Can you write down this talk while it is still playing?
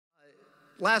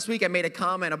last week I made a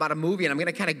comment about a movie, and I'm going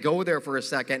to kind of go there for a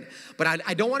second, but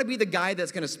I don't want to be the guy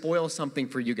that's going to spoil something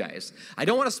for you guys. I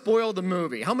don't want to spoil the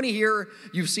movie. How many here,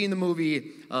 you've seen the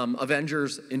movie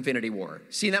Avengers Infinity War?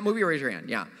 Seen that movie? Raise your hand.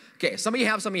 Yeah. Okay, some of you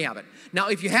have, some of you haven't. Now,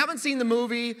 if you haven't seen the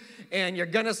movie and you're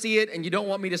going to see it and you don't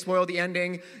want me to spoil the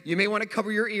ending, you may want to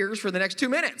cover your ears for the next 2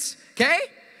 minutes, okay?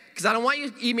 Because I don't want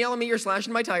you emailing me or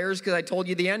slashing my tires because I told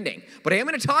you the ending. But I am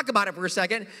going to talk about it for a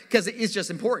second because it's just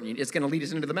important. It's going to lead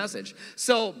us into the message.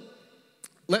 So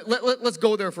let's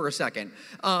go there for a second.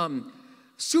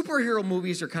 Superhero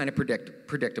movies are kind of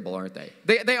predictable, aren't they?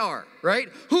 They are, right?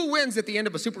 Who wins at the end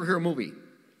of a superhero movie?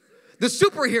 The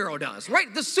superhero does,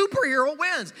 right? The superhero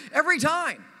wins every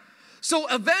time. So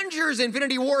Avengers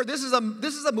Infinity War, this is a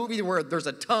movie where there's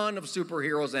a ton of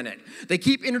superheroes in it. They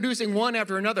keep introducing one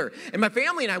after another. And my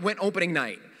family and I went opening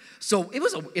night. So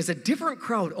it's a different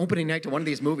crowd opening night to one of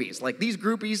these movies. Like these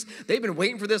groupies, they've been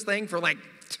waiting for this thing for like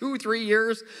 2-3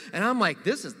 years. And I'm like,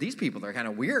 these people are kind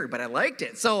of weird, but I liked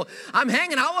it. So I'm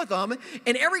hanging out with them.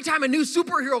 And every time a new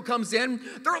superhero comes in,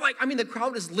 they're like, the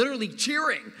crowd is literally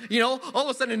cheering. You know, all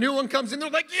of a sudden a new one comes in,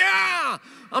 they're like, yeah!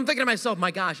 I'm thinking to myself,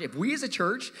 my gosh, if we as a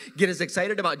church get as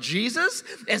excited about Jesus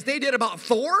as they did about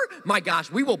Thor, my gosh,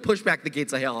 we will push back the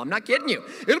gates of hell. I'm not kidding you.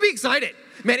 It'll be exciting.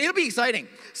 Man, it'll be exciting.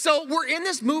 So we're in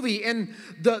this movie, and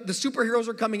the superheroes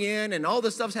are coming in, and all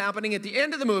this stuff's happening. At the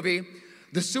end of the movie,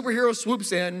 the superhero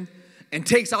swoops in and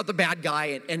takes out the bad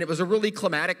guy, and it was a really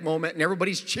climatic moment, and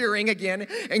everybody's cheering again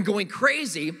and going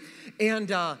crazy. And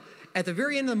at the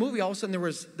very end of the movie, all of a sudden,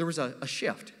 there was a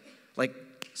shift. Like,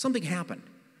 something happened.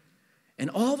 And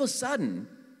all of a sudden,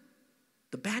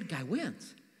 the bad guy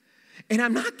wins. And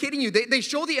I'm not kidding you. They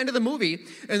show the end of the movie,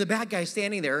 and the bad guy's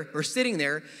standing there, or sitting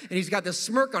there, and he's got this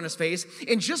smirk on his face.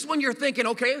 And just when you're thinking,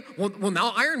 okay, well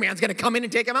now Iron Man's going to come in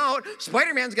and take him out.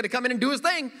 Spider-Man's going to come in and do his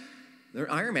thing.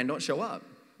 Iron Man don't show up.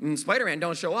 And Spider-Man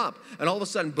don't show up. And all of a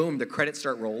sudden, boom, the credits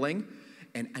start rolling.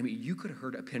 And you could have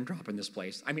heard a pin drop in this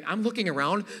place. I'm looking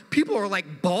around. People are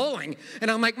like bawling.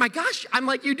 And I'm like, my gosh,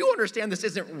 you do understand this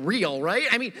isn't real, right?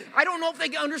 I don't know if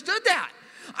they understood that.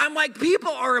 I'm like,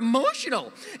 people are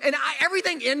emotional. And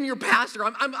everything in your pastor,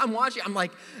 I'm watching. I'm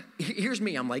like, here's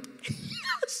me. I'm like,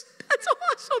 yes, that's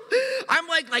awesome. I'm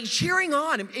like cheering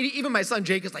on. And even my son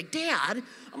Jake is like, Dad.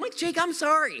 I'm like, Jake, I'm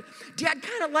sorry. Dad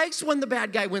kind of likes when the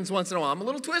bad guy wins once in a while. I'm a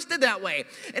little twisted that way.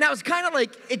 And I was kind of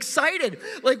like excited.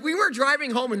 Like we were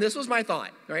driving home, and this was my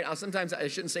thought, right? Sometimes I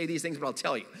shouldn't say these things, but I'll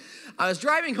tell you. I was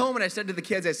driving home, and I said to the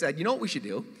kids, I said, you know what we should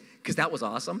do? Because that was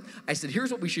awesome. I said,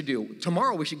 here's what we should do.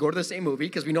 Tomorrow we should go to the same movie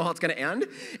because we know how it's going to end.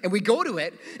 And we go to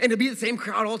it, and it'll be the same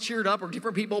crowd all cheered up, or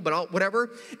different people, but whatever.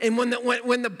 And when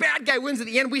the bad guy wins at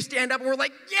the end, we stand up and we're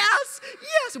like, yes,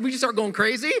 yes. And we just start going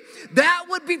crazy. That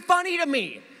would be funny to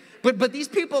me. But these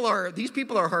people are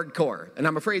hardcore. And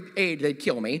I'm afraid, A, they'd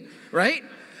kill me, right?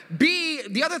 B,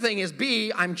 the other thing is,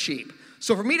 B, I'm cheap.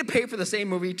 So for me to pay for the same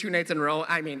movie 2 nights in a row,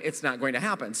 it's not going to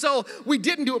happen. So we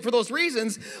didn't do it for those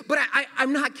reasons, but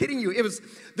I'm not kidding you.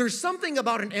 There's something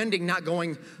about an ending not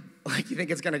going like you think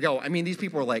it's going to go. These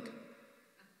people are like,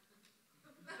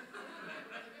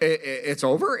 it's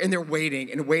over? And they're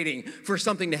waiting and waiting for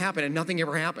something to happen, and nothing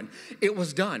ever happened. It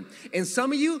was done. And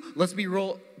some of you, let's be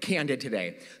real candid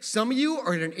today. Some of you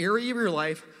are in an area of your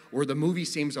life where the movie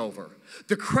seems over.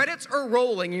 The credits are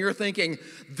rolling, and you're thinking,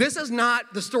 this is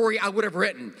not the story I would have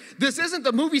written. This isn't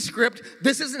the movie script.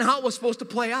 This isn't how it was supposed to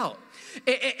play out.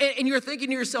 And you're thinking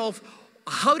to yourself,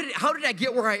 how did I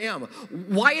get where I am?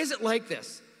 Why is it like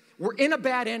this? We're in a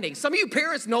bad ending. Some of you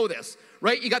parents know this,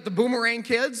 right? You got the boomerang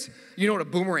kids. You know what a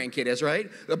boomerang kid is, right?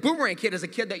 A boomerang kid is a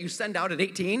kid that you send out at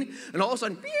 18, and all of a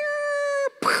sudden,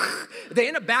 they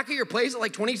end up back at your place at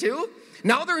like 22.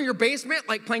 Now they're in your basement,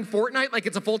 like playing Fortnite like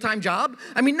it's a full-time job.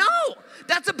 No,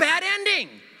 that's a bad ending.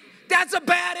 That's a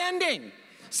bad ending.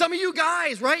 Some of you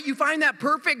guys, right? You find that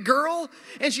perfect girl,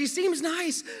 and she seems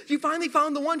nice. You finally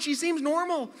found the one. She seems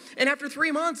normal. And after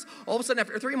 3 months, all of a sudden,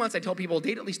 after 3 months, I tell people,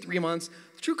 date at least 3 months,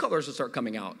 the true colors will start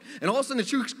coming out. And all of a sudden, the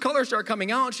true colors start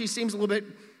coming out, and she seems a little bit,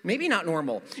 maybe not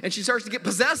normal. And she starts to get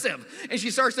possessive. And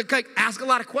she starts to ask a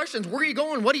lot of questions. Where are you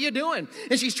going? What are you doing?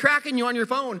 And she's tracking you on your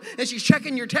phone. And she's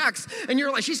checking your texts. And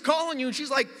you're like, she's calling you. And she's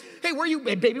like, hey,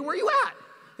 baby, where are you at?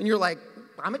 And you're like,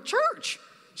 I'm at church.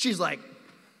 She's like,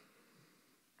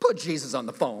 put Jesus on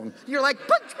the phone. You're like,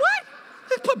 but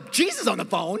what? Put Jesus on the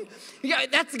phone? Yeah,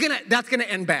 that's gonna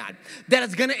end bad. That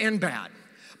is gonna end bad.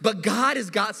 But God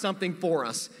has got something for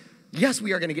us. Yes,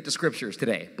 we are gonna get to scriptures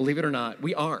today. Believe it or not,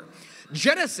 we are.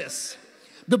 Genesis.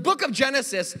 The book of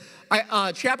Genesis,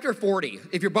 chapter 40.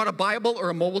 If you brought a Bible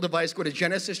or a mobile device, go to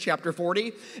Genesis chapter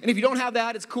 40. And if you don't have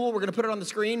that, it's cool. We're going to put it on the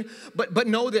screen. But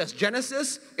know this.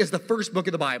 Genesis is the first book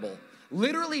of the Bible.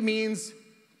 Literally means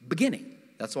beginning.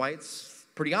 That's why it's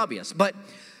pretty obvious. But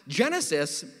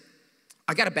Genesis,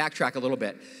 I got to backtrack a little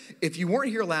bit. If you weren't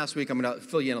here last week, I'm going to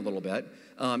fill you in a little bit.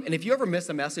 And if you ever missed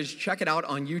a message, check it out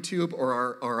on YouTube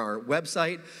or our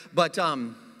website. But,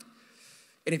 and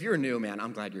if you're new, man,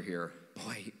 I'm glad you're here.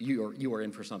 Boy, you are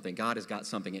in for something. God has got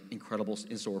something incredible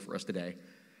in store for us today.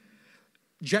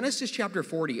 Genesis chapter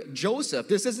 40, Joseph,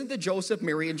 this isn't the Joseph,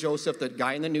 Mary and Joseph, the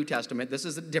guy in the New Testament. This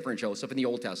is a different Joseph in the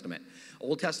Old Testament.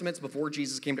 Old Testament's before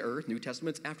Jesus came to earth. New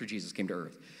Testament's after Jesus came to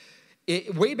earth.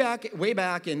 Way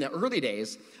back in the early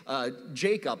days,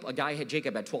 Jacob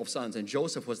had 12 sons, and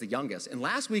Joseph was the youngest. And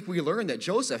last week we learned that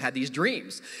Joseph had these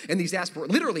dreams, and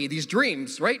literally these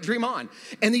dreams, right? Dream on.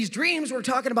 And these dreams were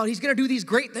talking about he's going to do these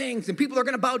great things, and people are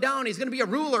going to bow down. He's going to be a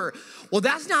ruler. Well,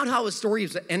 that's not how his story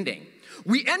is ending.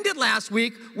 We ended last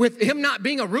week with him not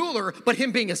being a ruler, but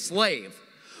him being a slave.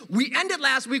 We ended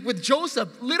last week with Joseph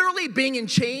literally being in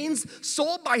chains,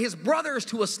 sold by his brothers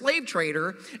to a slave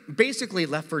trader, basically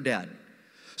left for dead.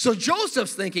 So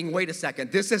Joseph's thinking, wait a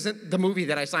second, this isn't the movie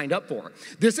that I signed up for.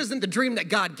 This isn't the dream that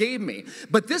God gave me.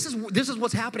 But this is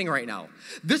what's happening right now.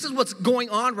 This is what's going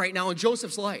on right now in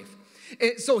Joseph's life.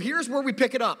 And so here's where we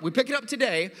pick it up. We pick it up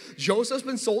today. Joseph's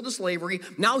been sold to slavery.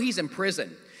 Now he's in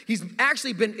prison. He's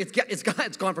actually been,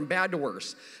 it's gone from bad to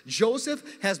worse. Joseph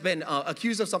has been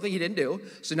accused of something he didn't do.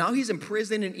 So now he's in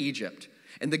prison in Egypt.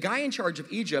 And the guy in charge of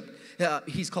Egypt,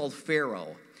 he's called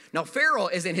Pharaoh. Now, Pharaoh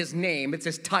isn't his name, it's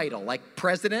his title, like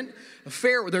president.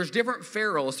 Pharaoh, there's different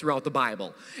pharaohs throughout the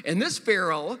Bible. And this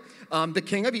Pharaoh, the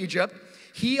king of Egypt,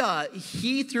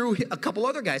 he threw a couple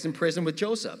other guys in prison with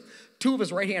Joseph. Two of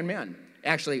his right-hand men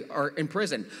actually are in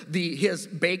prison. His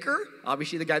baker,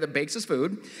 obviously the guy that bakes his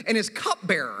food, and his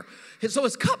cupbearer. So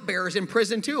his cupbearer is in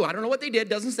prison too. I don't know what they did,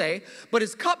 doesn't say. But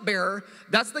his cupbearer,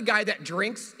 that's the guy that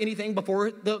drinks anything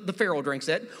before the Pharaoh drinks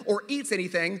it, or eats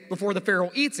anything before the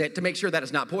Pharaoh eats it to make sure that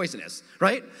it's not poisonous,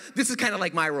 right? This is kind of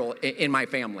like my role in my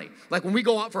family. Like when we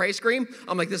go out for ice cream,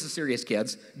 I'm like, this is serious,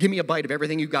 kids. Give me a bite of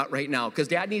everything you got right now, because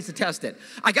Dad needs to test it.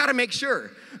 I got to make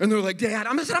sure. And they're like, Dad,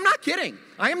 I'm not kidding.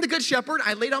 I am the good shepherd.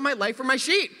 I laid down my life for my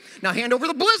sheep. Now hand over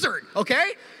the blizzard,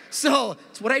 okay? So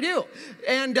it's what I do.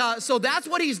 And so that's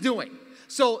what he's doing.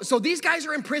 So these guys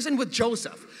are in prison with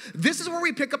Joseph. This is where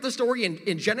we pick up the story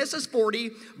in Genesis 40,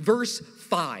 verse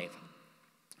 5.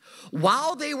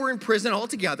 While they were in prison all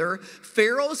together,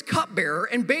 Pharaoh's cupbearer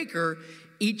and baker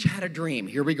each had a dream.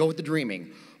 Here we go with the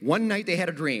dreaming. One night they had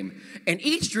a dream, and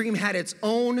each dream had its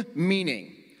own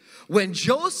meaning. When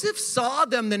Joseph saw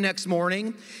them the next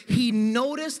morning, he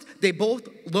noticed they both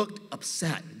looked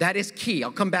upset. That is key.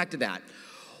 I'll come back to that.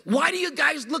 Why do you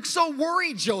guys look so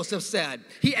worried, Joseph said.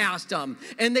 He asked them.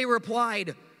 And they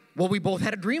replied, well, we both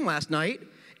had a dream last night,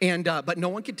 but no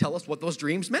one could tell us what those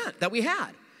dreams meant that we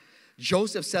had.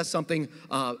 Joseph says something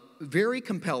very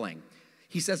compelling.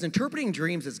 He says, interpreting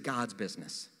dreams is God's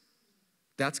business.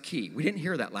 That's key. We didn't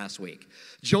hear that last week.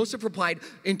 Joseph replied,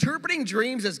 interpreting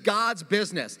dreams is God's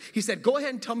business. He said, go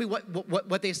ahead and tell me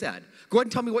what they said. Go ahead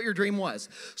and tell me what your dream was.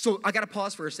 So I got to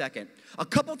pause for a second. A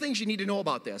couple things you need to know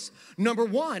about this. Number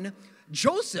one,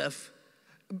 Joseph,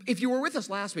 if you were with us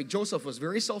last week, Joseph was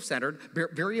very self-centered,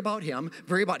 very about him,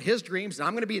 very about his dreams, and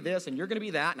I'm going to be this, and you're going to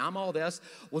be that, and I'm all this.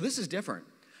 Well, this is different.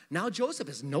 Now Joseph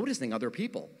is noticing other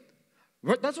people.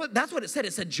 That's what it said.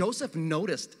 It said Joseph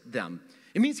noticed them.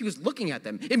 It means he was looking at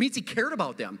them. It means he cared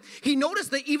about them. He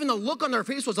noticed that even the look on their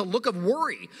face was a look of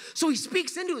worry. So he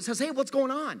speaks into it, says, hey, what's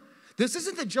going on? This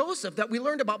isn't the Joseph that we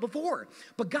learned about before,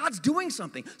 but God's doing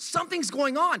something. Something's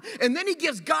going on. And then he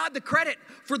gives God the credit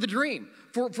for the dream,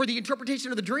 for the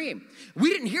interpretation of the dream. We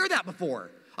didn't hear that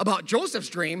before about Joseph's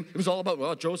dream. It was all about,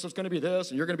 well, Joseph's going to be this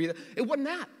and you're going to be that. It wasn't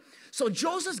that. So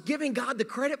Joseph's giving God the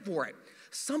credit for it.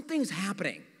 Something's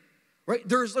happening. Right?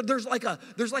 There's like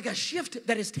a shift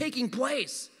that is taking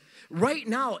place right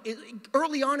now,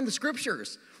 early on in the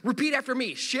scriptures. Repeat after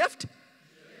me. Shift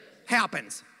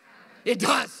happens. It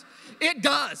does. It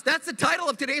does. That's the title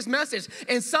of today's message.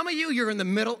 And some of you're in the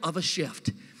middle of a shift.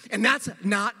 And that's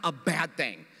not a bad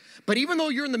thing. But even though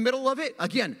you're in the middle of it,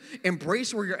 again,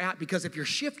 embrace where you're at, because if you're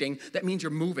shifting, that means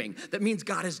you're moving. That means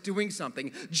God is doing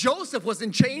something. Joseph was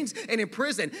in chains and in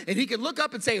prison, and he could look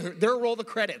up and say, there roll the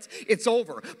credits. It's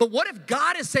over. But what if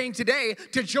God is saying today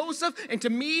to Joseph and to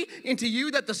me and to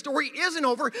you that the story isn't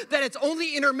over, that it's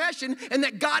only intermission, and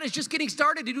that God is just getting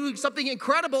started to do something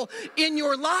incredible in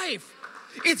your life?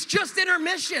 It's just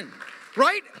intermission,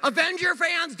 right? Avenger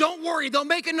fans, don't worry. They'll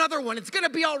make another one. It's going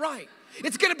to be all right.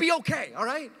 It's going to be okay, all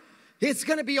right? It's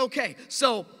going to be okay.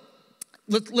 So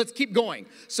let's keep going.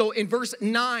 So in verse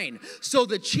 9, so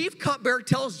the chief cupbearer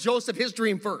tells Joseph his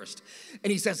dream first.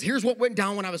 And he says, here's what went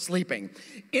down when I was sleeping.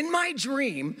 In my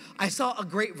dream, I saw a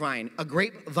grapevine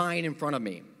in front of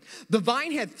me. The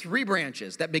vine had 3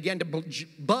 branches that began to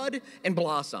bud and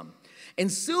blossom. And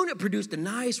soon it produced a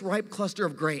nice ripe cluster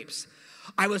of grapes.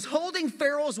 I was holding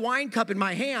Pharaoh's wine cup in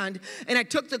my hand, and I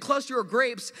took the cluster of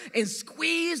grapes and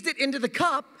squeezed it into the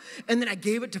cup, and then I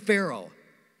gave it to Pharaoh.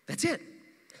 That's it.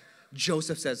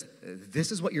 Joseph says,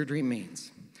 this is what your dream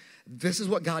means. This is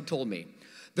what God told me.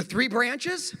 The 3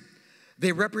 branches,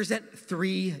 they represent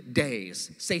 3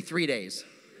 days. Say 3 days.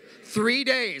 3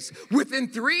 days. Within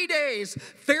 3 days,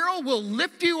 Pharaoh will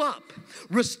lift you up,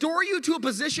 restore you to a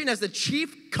position as the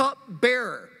chief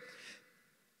cupbearer.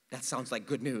 That sounds like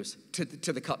good news to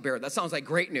the cupbearer. That sounds like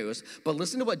great news. But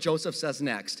listen to what Joseph says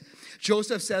next.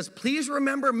 Joseph says, please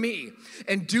remember me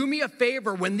and do me a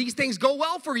favor. When these things go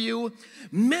well for you,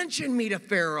 mention me to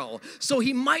Pharaoh so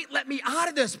he might let me out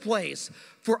of this place.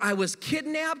 For I was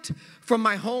kidnapped from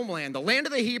my homeland, the land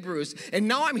of the Hebrews, and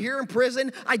now I'm here in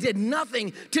prison. I did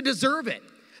nothing to deserve it.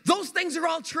 Those things are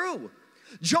all true.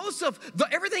 Joseph,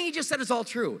 everything he just said is all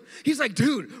true. He's like,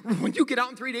 dude, when you get out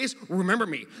in 3 days, remember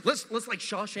me. Let's like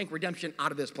Shawshank Redemption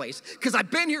out of this place because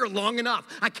I've been here long enough.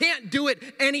 I can't do it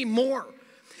anymore.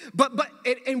 But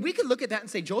we could look at that and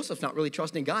say Joseph's not really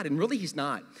trusting God, and really he's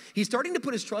not. He's starting to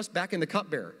put his trust back in the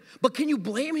cupbearer. But can you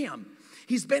blame him?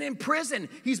 He's been in prison.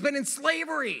 He's been in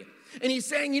slavery. And he's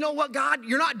saying, you know what, God,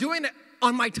 you're not doing it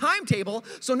on my timetable,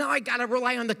 so now I got to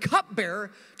rely on the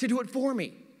cupbearer to do it for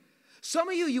me. Some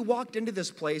of you walked into this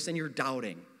place and you're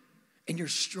doubting and you're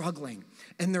struggling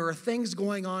and there are things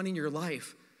going on in your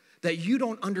life that you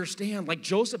don't understand. Like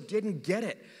Joseph didn't get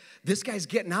it. This guy's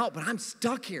getting out, but I'm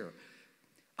stuck here.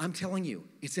 I'm telling you,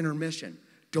 it's intermission.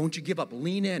 Don't you give up.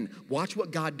 Lean in. Watch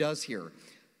what God does here.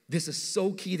 This is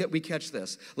so key that we catch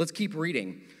this. Let's keep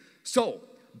reading. So,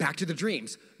 back to the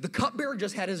dreams. The cupbearer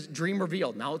just had his dream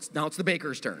revealed. Now it's the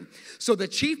baker's turn. So the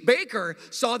chief baker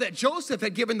saw that Joseph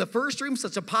had given the first dream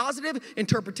such a positive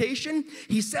interpretation.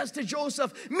 He says to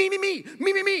Joseph, me.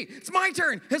 It's my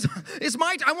turn. It's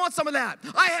my turn. I want some of that.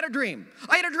 I had a dream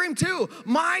too.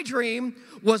 My dream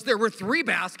was there were 3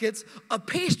 baskets of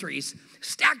pastries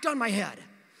stacked on my head.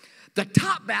 The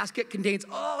top basket contains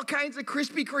all kinds of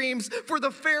Krispy Kremes for the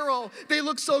Pharaoh. They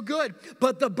look so good.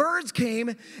 But the birds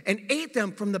came and ate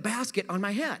them from the basket on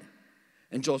my head.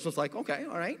 And Joseph's like, okay,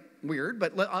 all right, weird,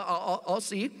 but I'll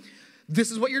see.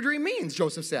 This is what your dream means,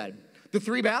 Joseph said. The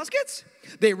 3 baskets,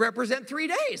 they represent 3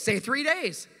 days. Say 3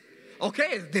 days.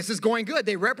 Okay, this is going good.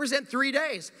 They represent 3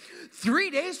 days. 3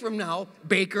 days from now,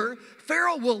 baker,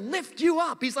 Pharaoh will lift you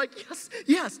up. He's like,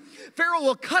 yes. Pharaoh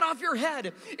will cut off your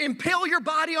head, impale your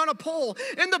body on a pole,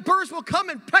 and the birds will come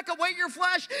and peck away your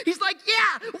flesh. He's like,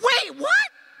 yeah, wait, what?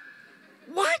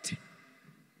 What?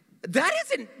 That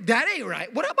ain't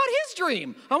right. What about his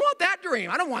dream? I want that dream.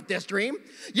 I don't want this dream.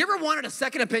 You ever wanted a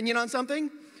second opinion on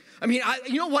something? I mean,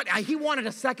 you know what? He wanted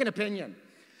a second opinion.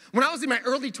 When I was in my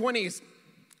early 20s,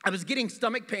 I was getting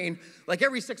stomach pain like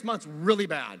every 6 months really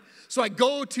bad. So I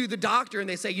go to the doctor and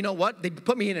they say, you know what? They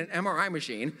put me in an MRI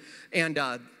machine and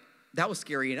that was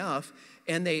scary enough.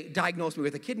 And they diagnosed me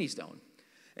with a kidney stone.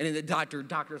 And then the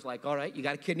doctor's like, all right, you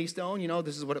got a kidney stone. You know,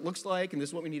 this is what it looks like and this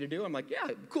is what we need to do. I'm like,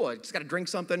 yeah, cool. I just got to drink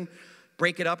something,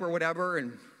 break it up or whatever,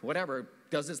 and whatever,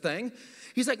 does this thing.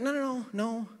 He's like,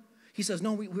 no. He says,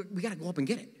 no, we got to go up and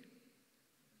get it.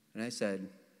 And I said,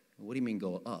 what do you mean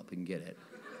go up and get it?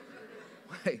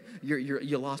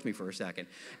 You lost me for a second.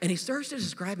 And he starts to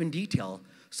describe in detail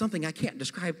something I can't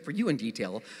describe for you in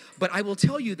detail, but I will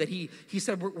tell you that he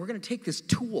said, we're going to take this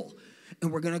tool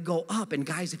and we're going to go up. And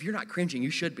guys, if you're not cringing, you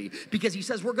should be, because he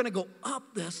says, we're going to go up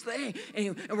this thing.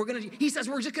 And we're going to, he says,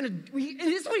 we're just going to, and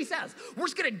this is what he says, we're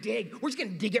just going to dig. We're just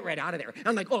going to dig it right out of there. And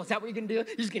I'm like, oh, is that what you're going to do?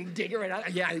 You're just going to dig it right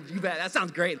out? Yeah, you bet. That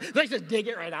sounds great. Let's just dig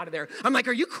it right out of there. I'm like,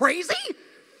 are you crazy?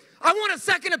 I want a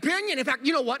second opinion. In fact,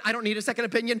 you know what? I don't need a second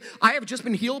opinion. I have just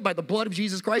been healed by the blood of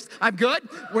Jesus Christ. I'm good.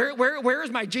 Where is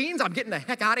my genes? I'm getting the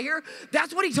heck out of here.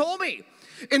 That's what he told me.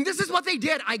 And this is what they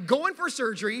did. I go in for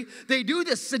surgery. They do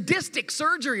this sadistic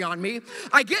surgery on me.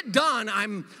 I get done.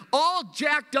 I'm all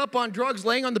jacked up on drugs,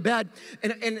 laying on the bed.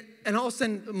 And all of a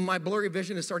sudden, my blurry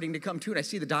vision is starting to come to, and I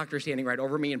see the doctor standing right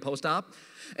over me in post-op.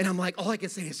 And I'm like, all I can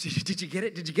say is, did you get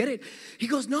it? Did you get it? He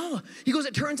goes, no. He goes,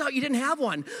 it turns out you didn't have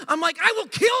one. I'm like, I will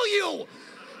kill you.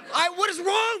 What is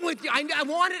wrong with you? I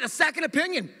wanted a second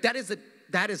opinion. That is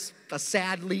a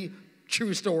sadly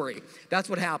true story. That's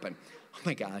what happened. Oh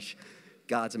my gosh.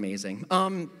 God's amazing.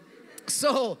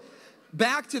 So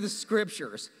back to the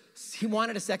scriptures. He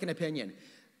wanted a second opinion.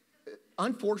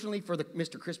 Unfortunately for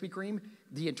Mr. Krispy Kreme,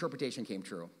 the interpretation came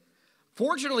true.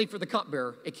 Fortunately for the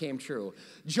cupbearer, it came true.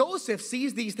 Joseph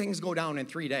sees these things go down in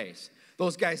 3 days.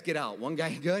 Those guys get out. One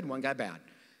guy good, one guy bad.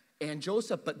 And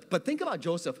Joseph, but think about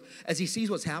Joseph as he sees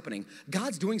what's happening.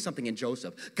 God's doing something in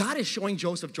Joseph. God is showing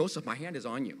Joseph, Joseph, my hand is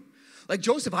on you. Like,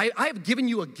 Joseph, I have given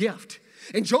you a gift.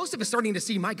 And Joseph is starting to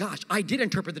see, my gosh, I did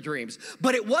interpret the dreams.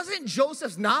 But it wasn't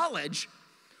Joseph's knowledge.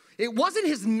 It wasn't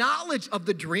his knowledge of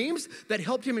the dreams that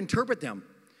helped him interpret them.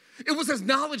 It was his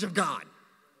knowledge of God.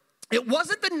 It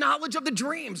wasn't the knowledge of the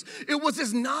dreams. It was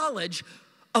his knowledge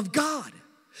of God.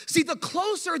 See, the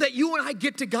closer that you and I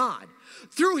get to God,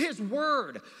 through his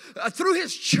word, through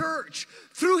his church,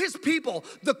 through his people,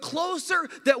 the closer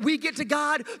that we get to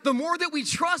God, the more that we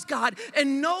trust God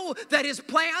and know that his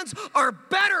plans are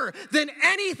better than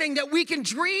anything that we can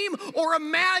dream or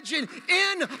imagine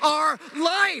in our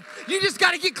life. You just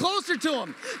got to get closer to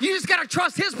him. You just got to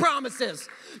trust his promises.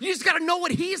 You just got to know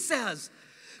what he says.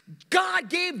 God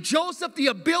gave Joseph the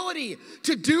ability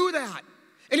to do that.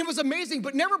 And it was amazing,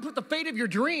 but never put the fate of your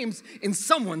dreams in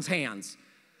someone's hands.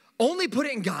 Only put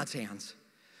it in God's hands.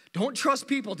 Don't trust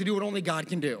people to do what only God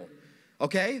can do,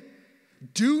 okay?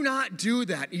 Do not do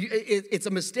that. It's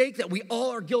a mistake that we all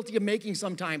are guilty of making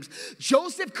sometimes.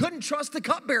 Joseph couldn't trust the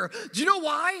cupbearer. Do you know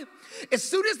why? As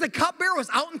soon as the cupbearer was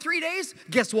out in 3 days,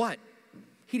 guess what?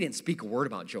 He didn't speak a word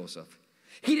about Joseph.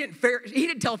 He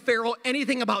didn't tell Pharaoh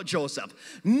anything about Joseph.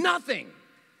 Nothing.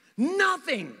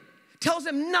 Nothing. Tells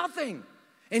him nothing.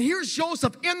 And here's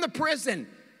Joseph in the prison.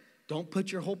 Don't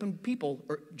put your hope in people,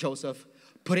 or Joseph.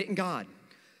 Put it in God.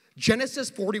 Genesis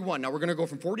 41. Now we're going to go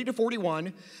from 40 to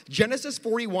 41. Genesis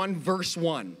 41, verse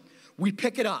 1. We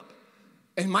pick it up.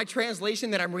 In my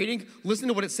translation that I'm reading, listen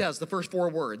to what it says, the first 4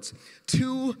 words.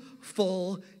 2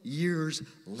 full years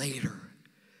later.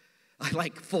 I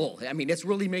like full. I mean, it's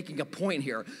really making a point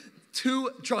here.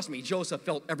 Trust me, Joseph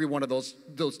felt every one of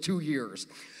those 2 years.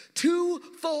 2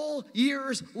 full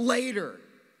years later.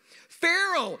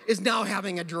 Pharaoh is now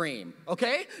having a dream,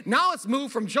 okay? Now it's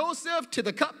moved from Joseph to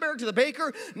the cupbearer to the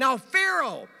baker. Now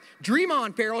Pharaoh, dream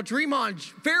on, Pharaoh, dream on.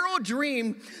 Pharaoh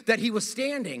dreamed that he was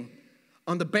standing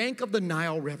on the bank of the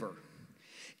Nile River.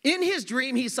 In his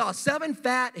dream, he saw 7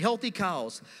 fat, healthy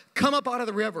cows come up out of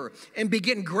the river and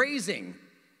begin grazing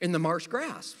in the marsh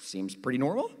grass. Seems pretty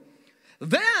normal.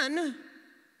 Then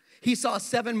he saw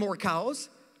 7 more cows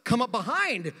come up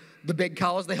behind the big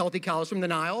cows, the healthy cows from the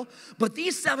Nile. But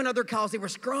these 7 other cows, they were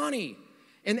scrawny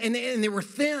and they were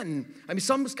thin. I mean,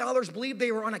 some scholars believe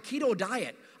they were on a keto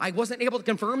diet. I wasn't able to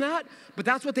confirm that, but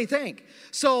that's what they think.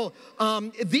 So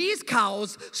these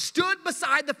cows stood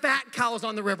beside the fat cows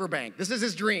on the riverbank. This is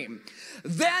his dream.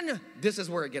 Then, this is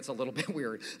where it gets a little bit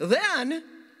weird. Then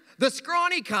the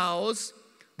scrawny cows,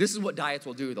 this is what diets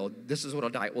will do, though. This is what a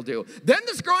diet will do. Then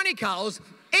the scrawny cows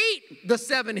ate the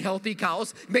 7 healthy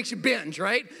cows. Makes you binge,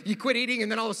 right? You quit eating,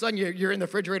 and then all of a sudden you're in the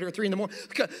refrigerator at 3 in the morning.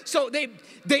 So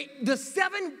the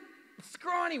 7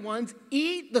 scrawny ones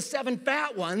eat the 7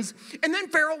 fat ones, and then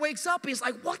Pharaoh wakes up. He's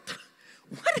like, what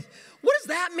does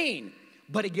that mean?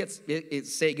 But it gets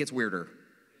weirder.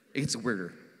 It gets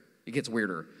weirder. It gets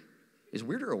weirder. Is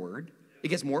weirder a word? It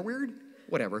gets more weird?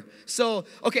 Whatever. So,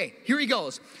 okay, here he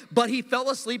goes. But he fell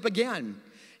asleep again.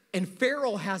 And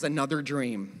Pharaoh has another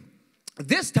dream.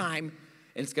 This time,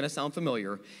 and it's going to sound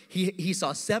familiar, he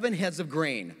saw 7 heads of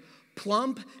grain,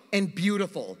 plump and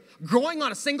beautiful, growing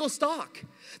on a single stalk.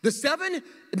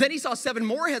 Then he saw 7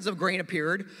 more heads of grain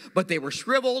appeared, but they were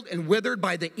shriveled and withered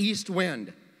by the east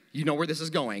wind. You know where this is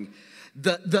going.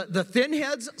 The thin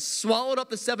heads swallowed up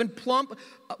the 7 plump,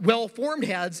 well-formed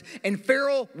heads, and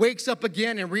Pharaoh wakes up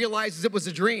again and realizes it was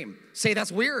a dream. Say,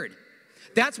 that's weird.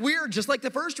 That's weird, just like the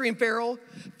first dream, Pharaoh.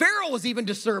 Pharaoh was even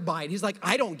disturbed by it. He's like,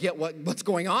 I don't get what's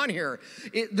going on here.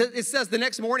 It says the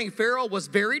next morning, Pharaoh was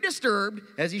very disturbed,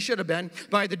 as he should have been,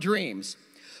 by the dreams.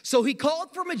 So he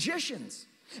called for magicians,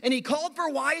 and he called for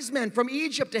wise men from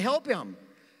Egypt to help him.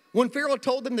 When Pharaoh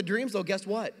told them the dreams, though, guess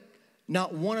what?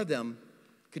 Not one of them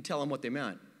could tell him what they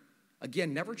meant.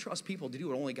 Again, never trust people to do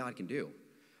what only God can do,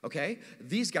 okay?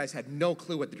 These guys had no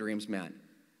clue what the dreams meant,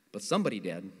 but somebody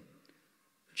did.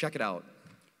 Check it out.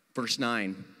 Verse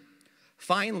 9.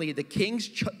 Finally, the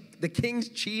king's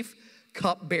chief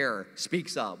cupbearer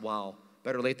speaks up. Wow,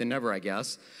 better late than never, I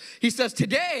guess. He says,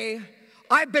 today,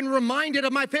 I've been reminded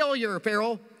of my failure,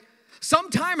 Pharaoh. Some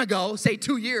time ago, say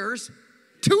 2 years,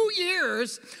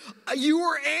 you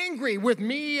were angry with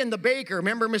me and the baker,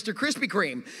 remember Mr. Krispy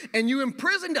Kreme, and you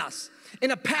imprisoned us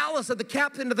in a palace of the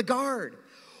captain of the guard.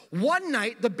 One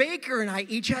night, the baker and I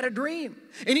each had a dream,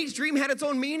 and each dream had its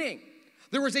own meaning.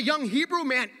 There was a young Hebrew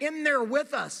man in there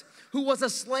with us who was a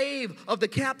slave of the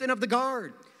captain of the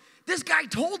guard. This guy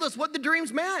told us what the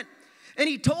dreams meant. And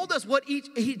he told us what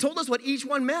each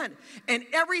one meant. And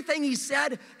everything he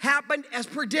said happened as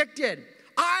predicted.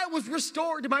 I was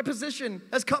restored to my position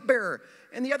as cupbearer.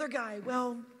 And the other guy,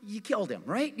 well, you killed him,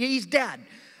 right? He's dead.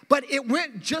 But it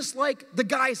went just like the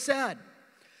guy said.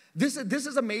 This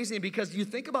is amazing because you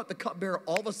think about the cupbearer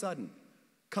all of a sudden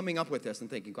coming up with this and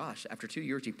thinking, gosh, after 2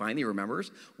 years, he finally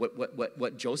remembers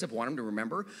what Joseph wanted him to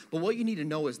remember. But what you need to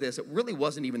know is this. It really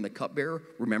wasn't even the cupbearer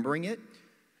remembering it.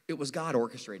 It was God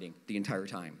orchestrating the entire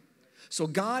time. So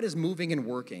God is moving and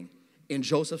working in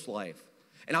Joseph's life.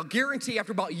 And I'll guarantee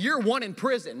after about year 1 in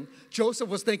prison, Joseph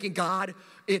was thinking, God,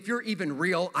 if you're even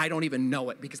real, I don't even know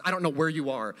it because I don't know where you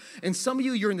are. And some of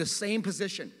you, you're in the same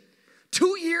position.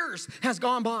 2 years has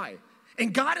gone by.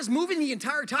 And God is moving the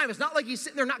entire time. It's not like he's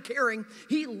sitting there not caring.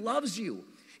 He loves you.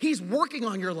 He's working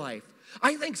on your life.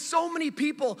 I believe so many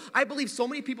people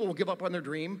will give up on their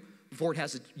dream before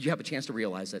you have a chance to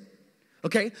realize it.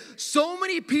 Okay? So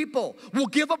many people will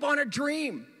give up on a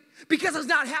dream because it's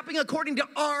not happening according to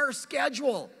our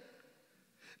schedule.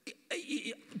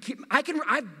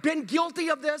 I've been guilty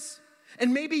of this,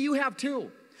 and maybe you have too.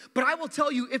 But I will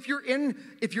tell you, if you're in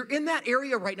that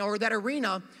area right now or that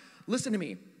arena, listen to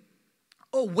me.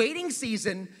 A waiting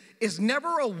season is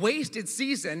never a wasted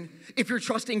season if you're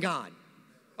trusting God.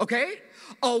 Okay?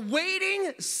 A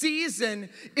waiting season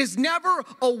is never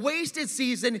a wasted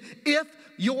season if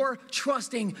you're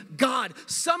trusting God.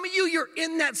 Some of you, you're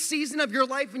in that season of your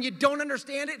life and you don't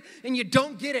understand it and you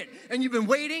don't get it. And you've been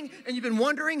waiting and you've been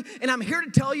wondering. And I'm here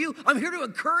to tell you, I'm here to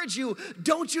encourage you,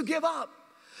 don't you give up.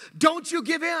 Don't you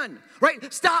give in,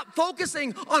 right? Stop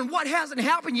focusing on what hasn't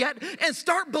happened yet and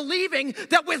start believing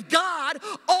that with God,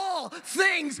 all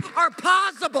things are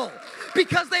possible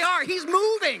because they are. He's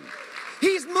moving.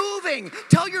 He's moving.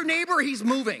 Tell your neighbor he's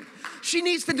moving. She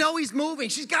needs to know he's moving.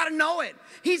 She's got to know it.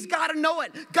 He's got to know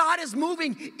it. God is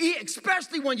moving,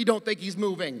 especially when you don't think he's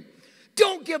moving.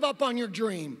 Don't give up on your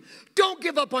dream. Don't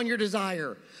give up on your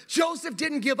desire. Joseph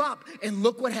didn't give up, and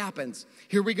look what happens.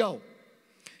 Here we go.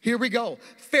 Here we go.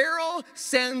 Pharaoh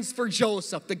sends for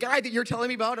Joseph. The guy that you're telling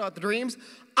me about the dreams,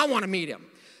 I want to meet him.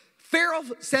 Pharaoh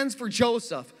sends for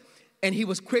Joseph, and he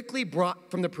was quickly brought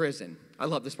from the prison. I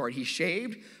love this part. He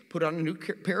shaved, put on a new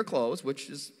pair of clothes, which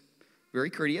is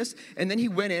very courteous, and then he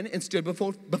went in and stood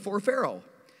before Pharaoh.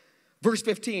 Verse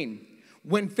 15,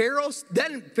 then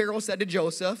Pharaoh said to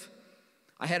Joseph,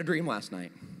 I had a dream last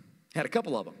night. Had a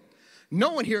couple of them.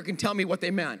 No one here can tell me what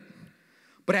they meant,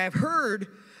 but I have heard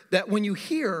that when you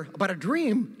hear about a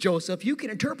dream, Joseph, you can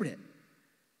interpret it.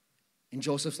 And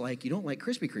Joseph's like, you don't like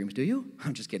Krispy Kremes, do you?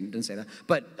 I'm just kidding, didn't say that.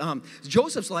 But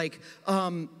Joseph's like,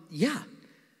 yeah,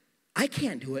 I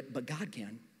can't do it, but God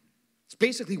can. It's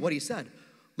basically what he said.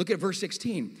 Look at verse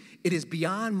 16. It is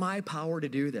beyond my power to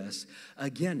do this.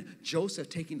 Again, Joseph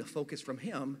taking the focus from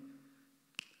him,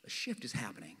 a shift is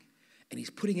happening, and he's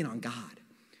putting it on God.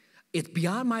 It's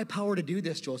beyond my power to do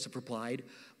this, Joseph replied,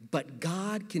 but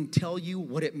God can tell you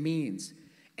what it means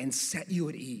and set you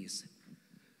at ease.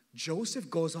 Joseph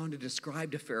goes on to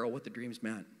describe to Pharaoh what the dreams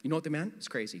meant. You know what they meant? It's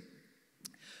crazy.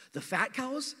 The fat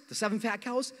cows, the 7 fat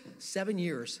cows, 7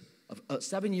 years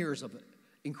of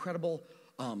incredible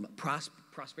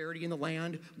prosperity in the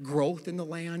land, growth in the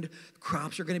land.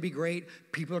 Crops are going to be great.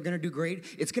 People are going to do great.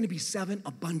 It's going to be 7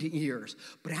 abundant years.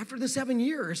 But after the 7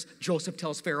 years, Joseph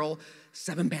tells Pharaoh,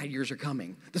 7 bad years are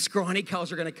coming. The scrawny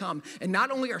cows are going to come. And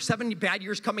not only are 7 bad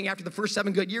years coming after the first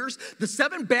 7 good years, the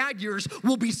 7 bad years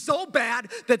will be so bad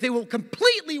that they will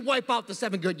completely wipe out the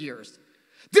 7 good years.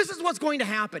 This is what's going to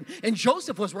happen. And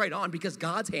Joseph was right on because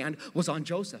God's hand was on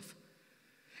Joseph.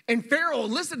 And Pharaoh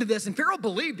listened to this, and Pharaoh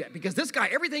believed it because this guy,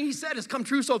 everything he said has come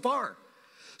true so far.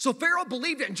 So Pharaoh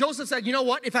believed it, and Joseph said, you know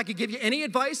what? If I could give you any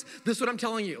advice, this is what I'm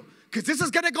telling you. Because this is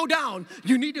going to go down.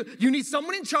 You need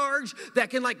someone in charge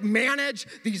that can manage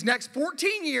these next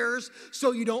 14 years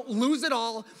so you don't lose it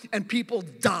all and people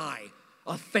die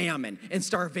of famine and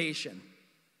starvation.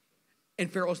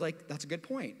 And Pharaoh's like, that's a good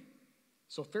point.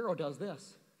 So Pharaoh does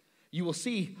this. You will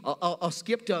see, I'll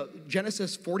skip to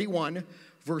Genesis 41,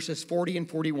 verses 40 and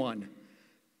 41.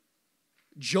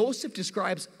 Joseph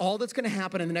describes all that's going to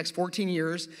happen in the next 14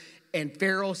 years, and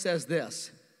Pharaoh says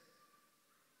this,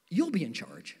 you'll be in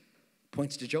charge.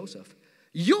 Points to Joseph.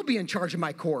 You'll be in charge of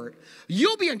my court.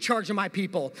 You'll be in charge of my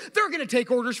people. They're going to take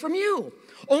orders from you.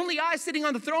 Only I sitting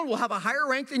on the throne will have a higher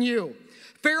rank than you.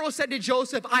 Pharaoh said to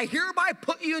Joseph, I hereby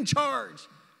put you in charge,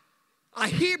 a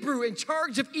Hebrew in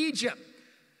charge of Egypt.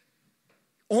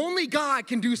 Only God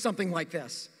can do something like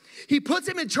this. He puts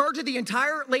him in charge of the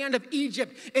entire land of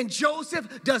Egypt, and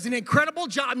Joseph does an incredible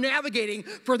job navigating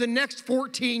for the next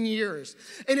 14 years.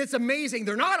 And it's amazing.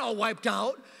 They're not all wiped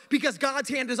out because God's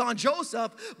hand is on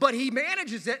Joseph, but he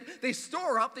manages it. They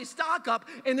store up, they stock up,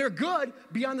 and they're good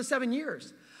beyond the 7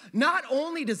 years. Not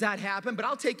only does that happen, but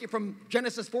I'll take you from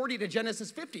Genesis 40 to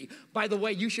Genesis 50. By the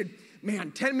way, you should,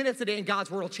 10 minutes a day in God's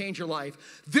word will change your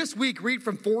life. This week, read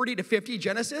from 40 to 50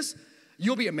 Genesis.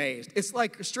 You'll be amazed. It's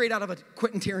like straight out of a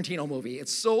Quentin Tarantino movie.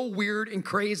 It's so weird and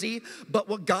crazy, but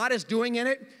what God is doing in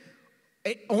it,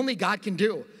 only God can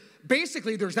do.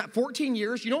 Basically, there's that 14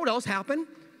 years. You know what else happened?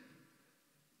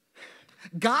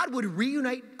 God would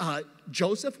reunite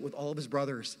Joseph with all of his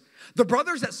brothers. The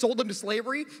brothers that sold him to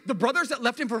slavery, the brothers that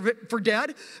left him for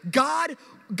dead, God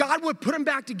would put them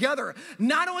back together.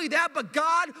 Not only that, but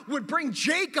God would bring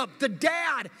Jacob, the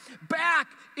dad, back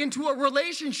into a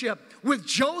relationship with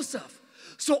Joseph.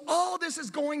 So all this is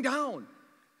going down.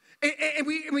 And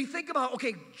we think about,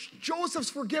 okay, Joseph's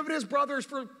forgiven his brothers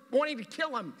for wanting to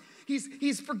kill him.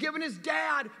 He's forgiven his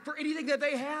dad for anything that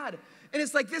they had. And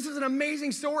it's like, this is an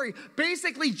amazing story.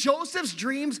 Basically, Joseph's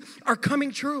dreams are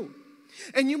coming true.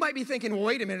 And you might be thinking, well,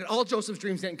 wait a minute, all Joseph's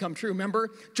dreams didn't come true. Remember,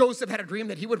 Joseph had a dream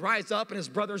that he would rise up and his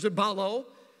brothers would bow low.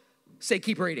 Say,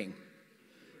 keep reading.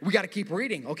 We got to keep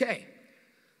reading. Okay.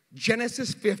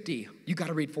 Genesis 50. You got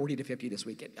to read 40 to 50 this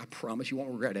weekend. I promise you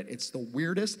won't regret it. It's the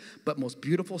weirdest but most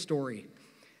beautiful story.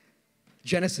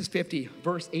 Genesis 50,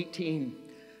 verse 18.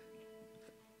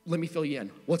 Let me fill you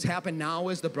in. What's happened now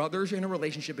is the brothers are in a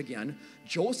relationship again.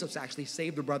 Joseph's actually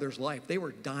saved the brother's life. They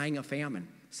were dying of famine,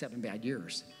 7 bad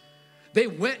years. They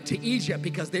went to Egypt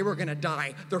because they were going to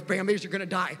die. Their families are going to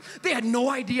die. They had no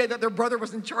idea that their brother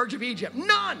was in charge of Egypt.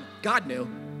 None. God knew.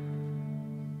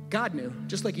 God knew,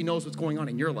 just like he knows what's going on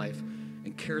in your life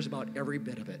and cares about every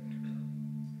bit of it.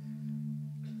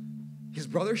 His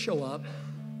brothers show up.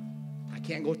 I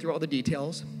can't go through all the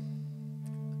details,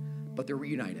 but they're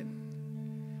reunited.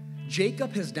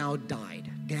 Jacob has now died.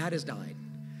 Dad has died.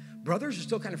 Brothers are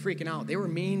still kind of freaking out. They were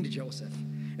mean to Joseph.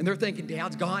 And they're thinking,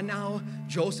 Dad's gone now.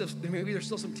 Joseph's, maybe there's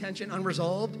still some tension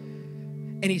unresolved.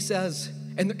 And he says,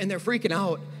 and they're freaking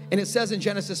out. And it says in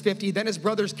Genesis 50, then his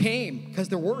brothers came because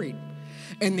they're worried.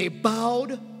 And they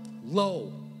bowed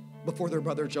low before their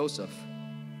brother Joseph.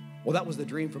 Well, that was the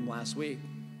dream from last week.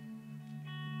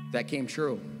 That came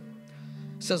true.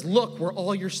 It says, look, we're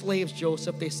all your slaves,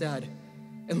 Joseph, they said.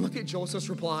 And look at Joseph's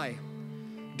reply.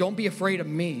 Don't be afraid of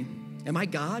me. Am I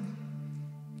God?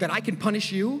 That I can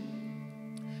punish you?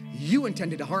 You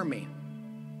intended to harm me.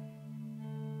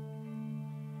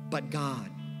 But God,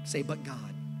 say, but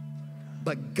God.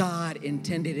 But God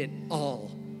intended it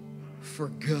all for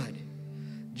good.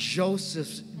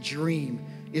 Joseph's dream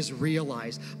is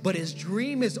realized, but his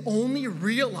dream is only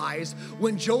realized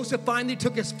when Joseph finally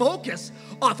took his focus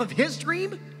off of his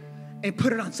dream and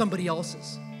put it on somebody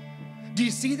else's. Do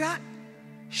you see that?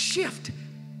 Shift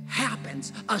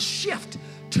happens. A shift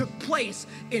took place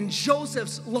in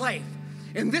Joseph's life.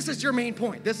 And this is your main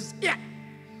point. This is it.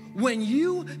 When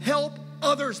you help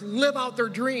others live out their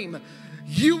dream,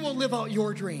 you will live out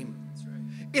your dream. That's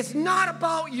right. It's not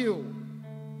about you,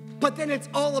 but then it's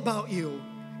all about you.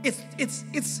 This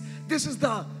is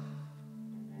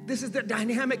the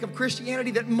dynamic of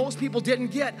Christianity that most people didn't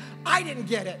get. I didn't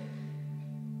get it.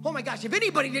 Oh my gosh, if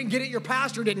anybody didn't get it, your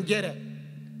pastor didn't get it.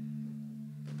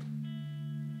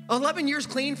 11 years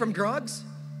clean from drugs,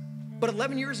 but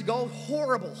 11 years ago,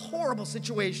 horrible, horrible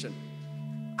situation.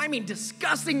 I mean,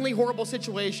 disgustingly horrible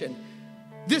situation.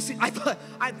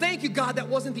 I thank you, God, that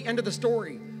wasn't the end of the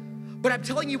story. But I'm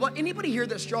telling you what, anybody here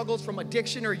that struggles from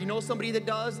addiction or you know somebody that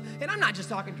does, and I'm not just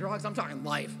talking drugs, I'm talking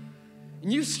life.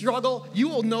 And you struggle, you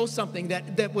will know something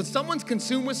that when someone's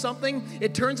consumed with something,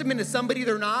 it turns them into somebody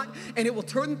they're not, and it will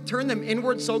turn them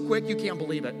inward so quick you can't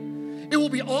believe it. It will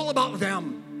be all about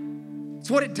them. It's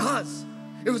what it does.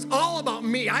 It was all about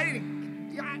me.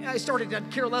 I started to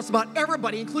care less about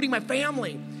everybody, including my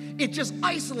family. It just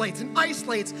isolates and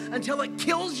isolates until it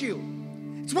kills you.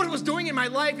 It's what it was doing in my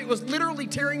life. It was literally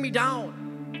tearing me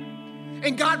down.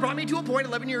 And God brought me to a point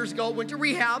 11 years ago, went to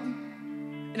rehab,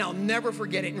 and I'll never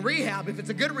forget it. In rehab, if it's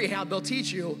a good rehab, they'll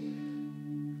teach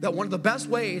you that one of the best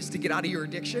ways to get out of your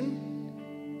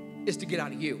addiction is to get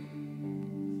out of you.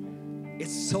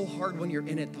 It's so hard when you're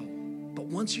in it, though. But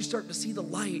once you start to see the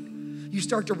light, you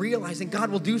start to realize, and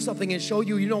God will do something and show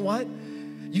you, you know what?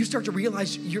 You start to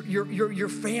realize your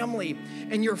family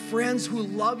and your friends who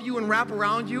love you and wrap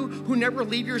around you, who never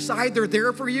leave your side, they're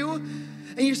there for you.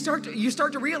 And you start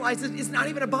to realize that it's not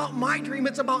even about my dream,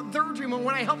 it's about their dream. And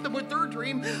when I help them with their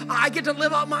dream, I get to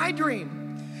live out my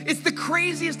dream. It's the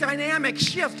craziest dynamic.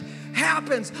 Shift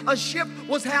happens. A shift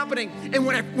was happening. And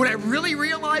when I really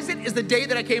realized it is the day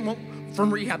that I came home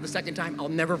from rehab the second time. I'll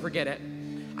never forget it.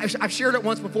 I've shared it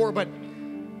once before, but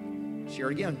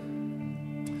share it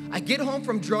again. I get home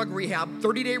from drug rehab,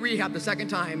 30-day rehab the second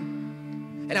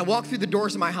time, and I walk through the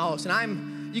doors of my house,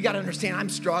 and you got to understand, I'm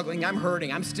struggling, I'm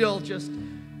hurting, I'm still just,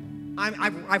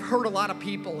 I've hurt a lot of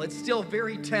people. It's still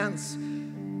very tense.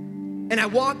 And I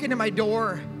walk into my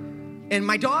door, and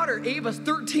my daughter, Ava's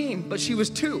 13, but she was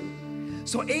 2.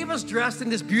 So Ava's dressed in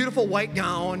this beautiful white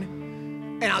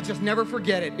gown, and I'll just never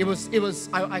forget it.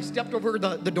 I stepped over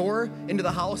the door into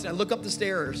the house, and I look up the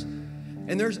stairs,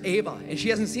 and there's Ava, and she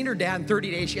hasn't seen her dad in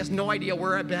 30 days. She has no idea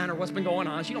where I've been or what's been going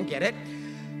on. She don't get it.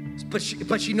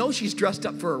 But she knows she's dressed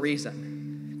up for a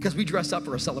reason, because we dress up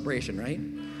for a celebration, right?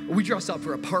 We dress up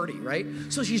for a party, right?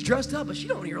 So she's dressed up, but she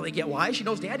don't really get why. She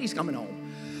knows Daddy's coming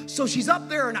home. So she's up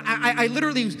there, and I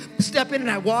literally step in,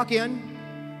 and I walk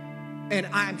in, and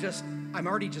I'm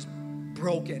already just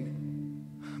broken.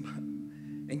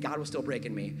 And God was still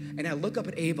breaking me. And I look up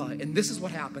at Ava, and this is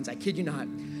what happens. I kid you not.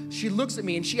 She looks at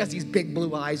me, and she has these big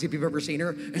blue eyes, if you've ever seen her,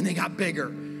 and they got bigger,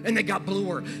 and they got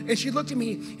bluer. And she looked at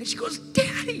me, and she goes,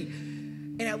 Daddy.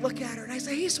 And I look at her, and I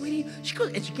say, hey, sweetie. She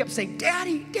goes, and she kept saying,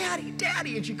 Daddy, Daddy,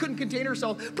 Daddy. And she couldn't contain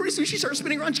herself. Pretty soon, she started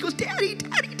spinning around. She goes, Daddy,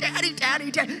 Daddy, Daddy,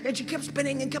 Daddy, Daddy. And she kept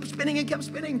spinning and kept spinning and kept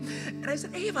spinning. And I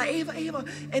said, Ava, Ava, Ava.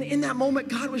 And in that moment,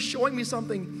 God was showing me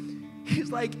something.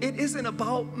 He's like, it isn't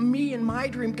about me and my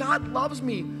dream. God loves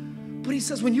me. But he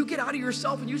says, when you get out of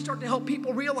yourself and you start to help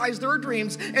people realize their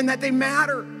dreams and that they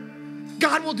matter,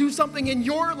 God will do something in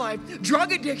your life.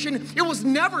 Drug addiction, it was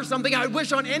never something I would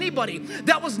wish on anybody.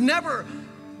 That was never,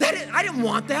 I didn't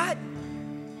want that.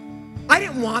 I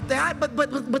didn't want that.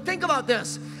 But think about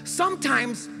this.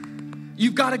 Sometimes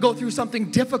you've got to go through something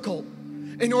difficult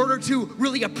in order to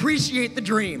really appreciate the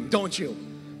dream, don't you?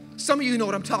 Some of you know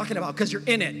what I'm talking about because you're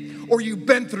in it or you've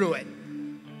been through it.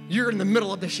 You're in the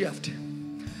middle of the shift.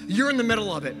 You're in the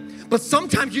middle of it. But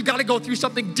sometimes you got to go through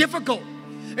something difficult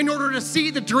in order to see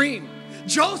the dream.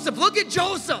 Joseph, look at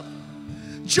Joseph.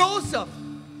 Joseph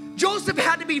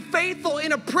had to be faithful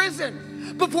in a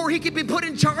prison before he could be put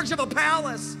in charge of a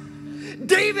palace.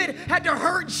 David had to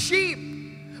herd sheep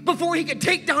before he could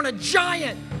take down a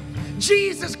giant.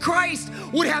 Jesus Christ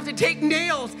would have to take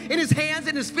nails in his hands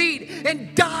and his feet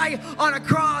and die on a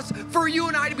cross for you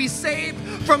and I to be saved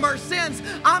from our sins.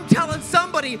 I'm telling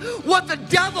somebody what the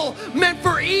devil meant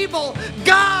for evil,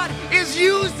 God is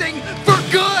using for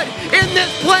good in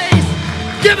this place.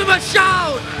 Give him a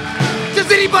shout.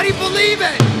 Does anybody believe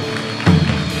it?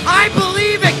 I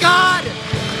believe it, God,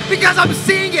 because I'm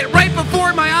seeing it right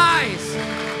before my eyes.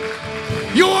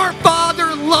 Your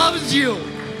Father loves you.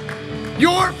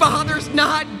 Your Father's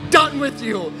not done with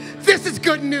you. This is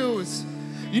good news.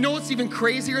 You know what's even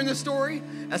crazier in this story?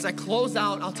 As I close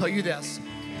out, I'll tell you this.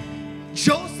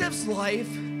 Joseph's life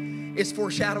is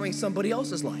foreshadowing somebody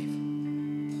else's life.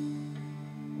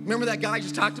 Remember that guy I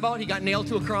just talked about? He got nailed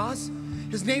to a cross?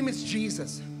 His name is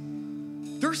Jesus.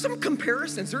 There's some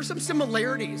comparisons. There's some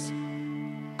similarities.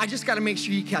 I just got to make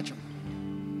sure you catch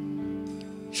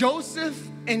them. Joseph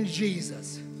and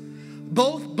Jesus,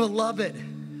 both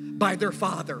beloved by their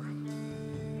father.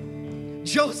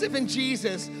 Joseph and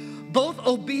Jesus, both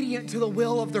obedient to the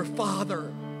will of their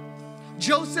father.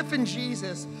 Joseph and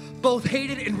Jesus, both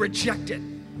hated and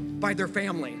rejected by their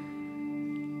family.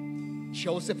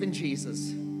 Joseph and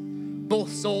Jesus,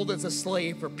 both sold as a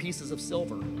slave for pieces of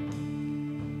silver.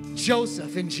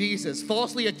 Joseph and Jesus,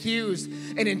 falsely accused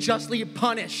and unjustly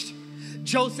punished.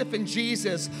 Joseph and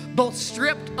Jesus, both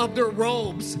stripped of their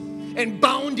robes and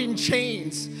bound in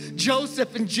chains.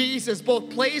 Joseph and Jesus, both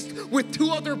placed with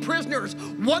 2 other prisoners,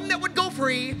 one that would go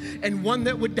free and one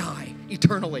that would die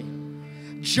eternally.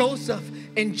 Joseph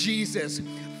and Jesus,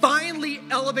 finally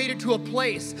elevated to a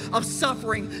place of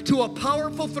suffering, to a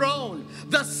powerful throne,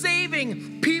 thus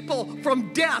saving people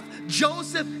from death.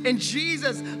 Joseph and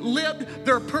Jesus lived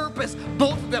their purpose,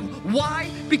 both of them. Why?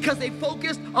 Because they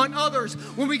focused on others.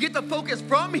 When we get the focus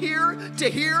from here to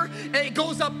here, and it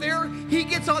goes up there, he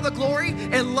gets all the glory,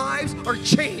 and lives are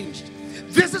changed.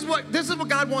 This is what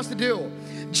God wants to do.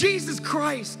 Jesus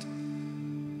Christ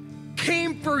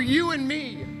came for you and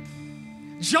me.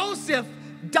 Joseph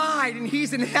died and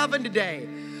he's in heaven today.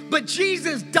 But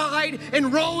Jesus died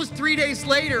and rose 3 days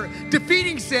later,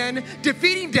 defeating sin,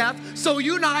 defeating death, so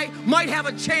you and I might have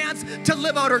a chance to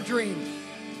live out our dream.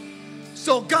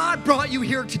 So God brought you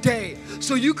here today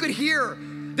so you could hear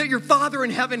that your Father in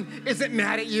heaven isn't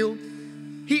mad at you.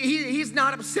 He's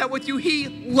not upset with you. He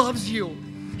loves you.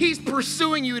 He's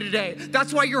pursuing you today.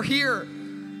 That's why you're here.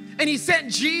 And he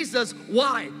sent Jesus.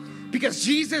 Why? Because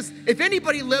Jesus, if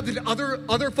anybody lived an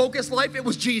other focused life, it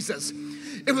was Jesus.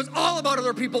 It was all about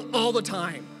other people all the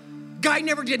time. Guy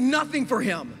never did nothing for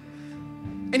him.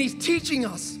 And he's teaching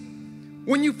us,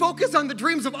 when you focus on the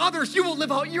dreams of others, you will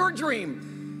live out your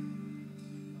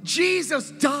dream.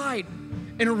 Jesus died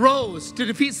and rose to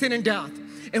defeat sin and death.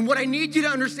 And what I need you to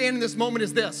understand in this moment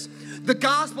is this. The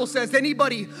gospel says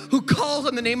anybody who calls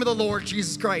on the name of the Lord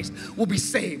Jesus Christ will be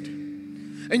saved.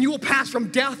 And you will pass from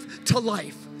death to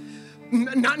life.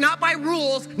 Not by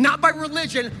rules, not by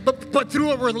religion, but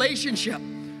through a relationship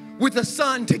with the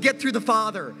Son to get through the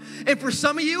Father. And for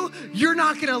some of you, you're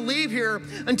not going to leave here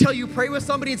until you pray with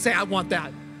somebody and say, I want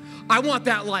that. I want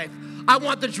that life. I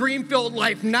want the dream-filled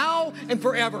life now and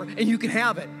forever. And you can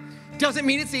have it. Doesn't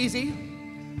mean it's easy.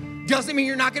 Doesn't mean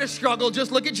you're not going to struggle.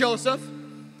 Just look at Joseph.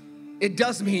 It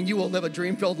does mean you will live a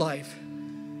dream-filled life.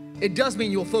 It does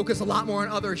mean you will focus a lot more on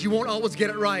others. You won't always get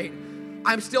it right.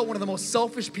 I'm still one of the most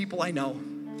selfish people I know,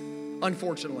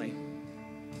 unfortunately.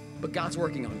 But God's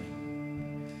working on me.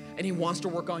 And He wants to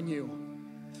work on you.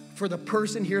 For the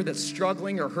person here that's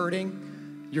struggling or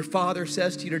hurting, your Father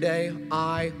says to you today,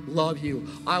 I love you.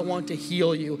 I want to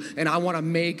heal you, and I want to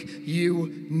make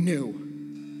you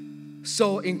new.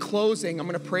 So in closing, I'm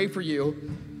going to pray for you,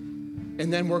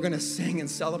 and then we're going to sing and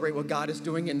celebrate what God is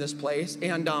doing in this place.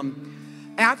 And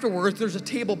afterwards, there's a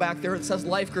table back there that says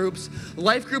life groups.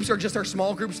 Life groups are just our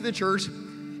small groups of the church,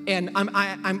 and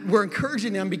we're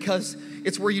encouraging them because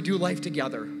it's where you do life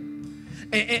together.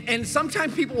 And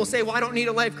sometimes people will say, well, I don't need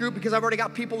a life group because I've already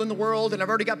got people in the world and I've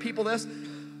already got people this.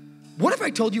 What if I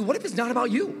told you, what if it's not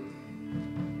about you?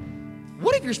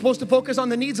 What if you're supposed to focus on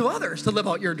the needs of others to live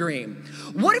out your dream?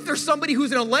 What if there's somebody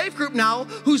who's in a life group now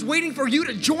who's waiting for you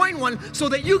to join one so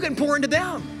that you can pour into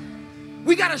them?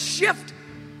 We got to shift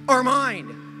our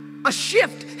mind. A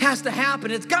shift has to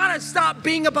happen. It's got to stop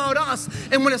being about us.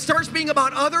 And when it starts being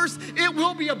about others, it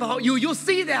will be about you. You'll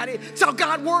see that. It's how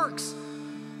God works.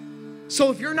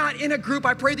 So if you're not in a group,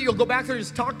 I pray that you'll go back there and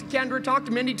just talk to Kendra, talk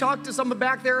to Mindy, talk to someone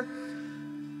back there.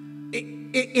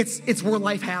 It's where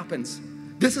life happens.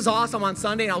 This is awesome on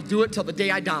Sunday, and I'll do it till the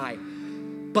day I die.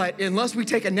 But unless we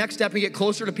take a next step and get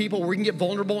closer to people where we can get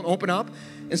vulnerable and open up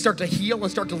and start to heal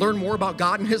and start to learn more about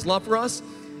God and His love for us,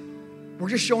 we're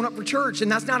just showing up for church. And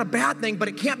that's not a bad thing, but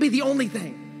it can't be the only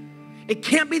thing. It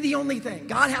can't be the only thing.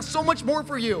 God has so much more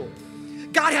for you.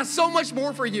 God has so much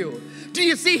more for you. Do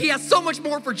you see? He has so much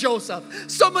more for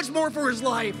Joseph, so much more for his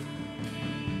life.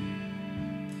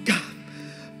 God,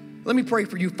 let me pray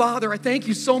for you. Father, I thank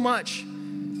you so much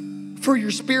for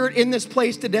your Spirit in this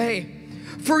place today,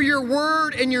 for your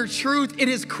word and your truth. It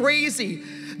is crazy.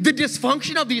 The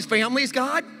dysfunction of these families,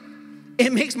 God,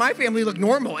 it makes my family look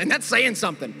normal, and that's saying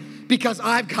something because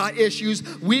I've got issues,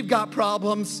 we've got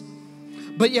problems,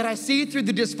 but yet I see through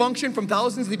the dysfunction from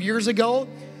thousands of years ago,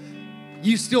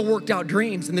 you still worked out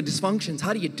dreams and the dysfunctions.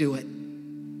 How do you do it?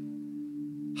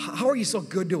 How are you so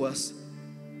good to us?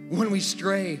 When we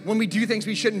stray, when we do things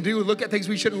we shouldn't do, look at things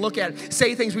we shouldn't look at,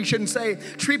 say things we shouldn't say,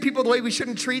 treat people the way we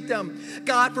shouldn't treat them.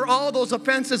 God, for all those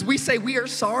offenses, we say we are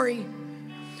sorry.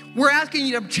 We're asking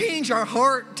you to change our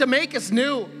heart, to make us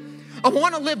new. I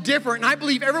want to live different, and I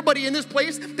believe everybody in this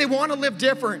place, they want to live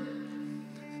different.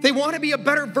 They want to be a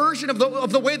better version of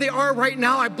the way they are right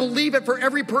now. I believe it for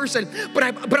every person.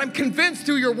 But I'm convinced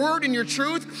through your word and your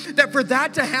truth that for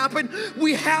that to happen,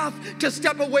 we have to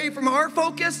step away from our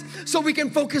focus so we can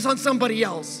focus on somebody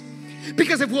else.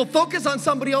 Because if we'll focus on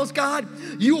somebody else, God,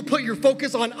 you will put your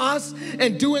focus on us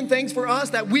and doing things for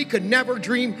us that we could never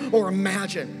dream or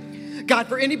imagine. God,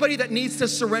 for anybody that needs to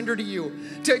surrender to you,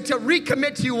 to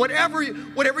recommit to you, whatever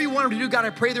you want them to do, God,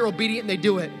 I pray they're obedient and they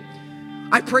do it.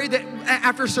 I pray that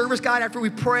after service, God, after we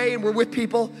pray and we're with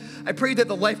people, I pray that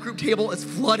the life group table is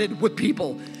flooded with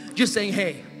people just saying,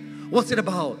 hey, what's it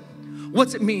about?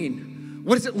 What's it mean?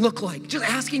 What does it look like? Just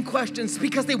asking questions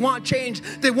because they want change.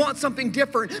 They want something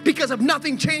different because if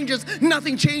nothing changes,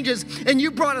 nothing changes. And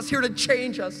you brought us here to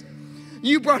change us.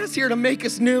 You brought us here to make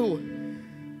us new.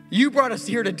 You brought us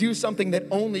here to do something that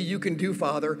only you can do,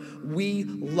 Father. We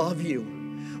love you.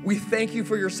 We thank you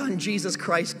for your Son, Jesus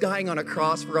Christ, dying on a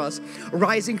cross for us,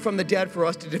 rising from the dead for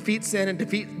us to defeat sin and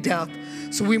defeat death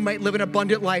so we might live an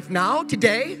abundant life now,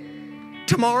 today,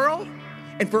 tomorrow,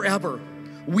 and forever.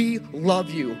 We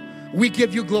love you. We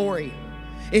give you glory.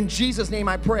 In Jesus' name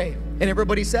I pray. And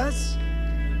everybody says,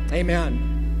 amen.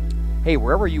 Hey,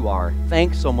 wherever you are,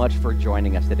 thanks so much for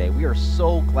joining us today. We are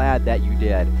so glad that you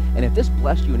did. And if this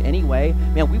blessed you in any way,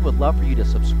 man, we would love for you to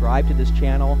subscribe to this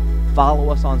channel, follow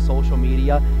us on social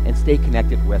media, and stay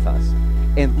connected with us.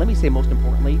 And let me say most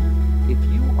importantly, if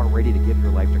you are ready to give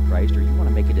your life to Christ or you want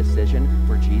to make a decision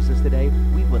for Jesus today,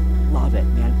 we would love it,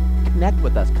 man. Connect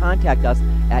with us. Contact us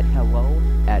at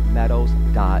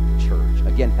hello@meadows.church.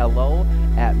 Again,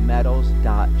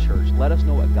 hello@meadows.church. Let us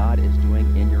know what God is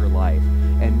doing in your life.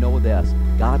 And know this,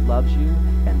 God loves you,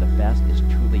 and the best is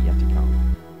truly yet to come.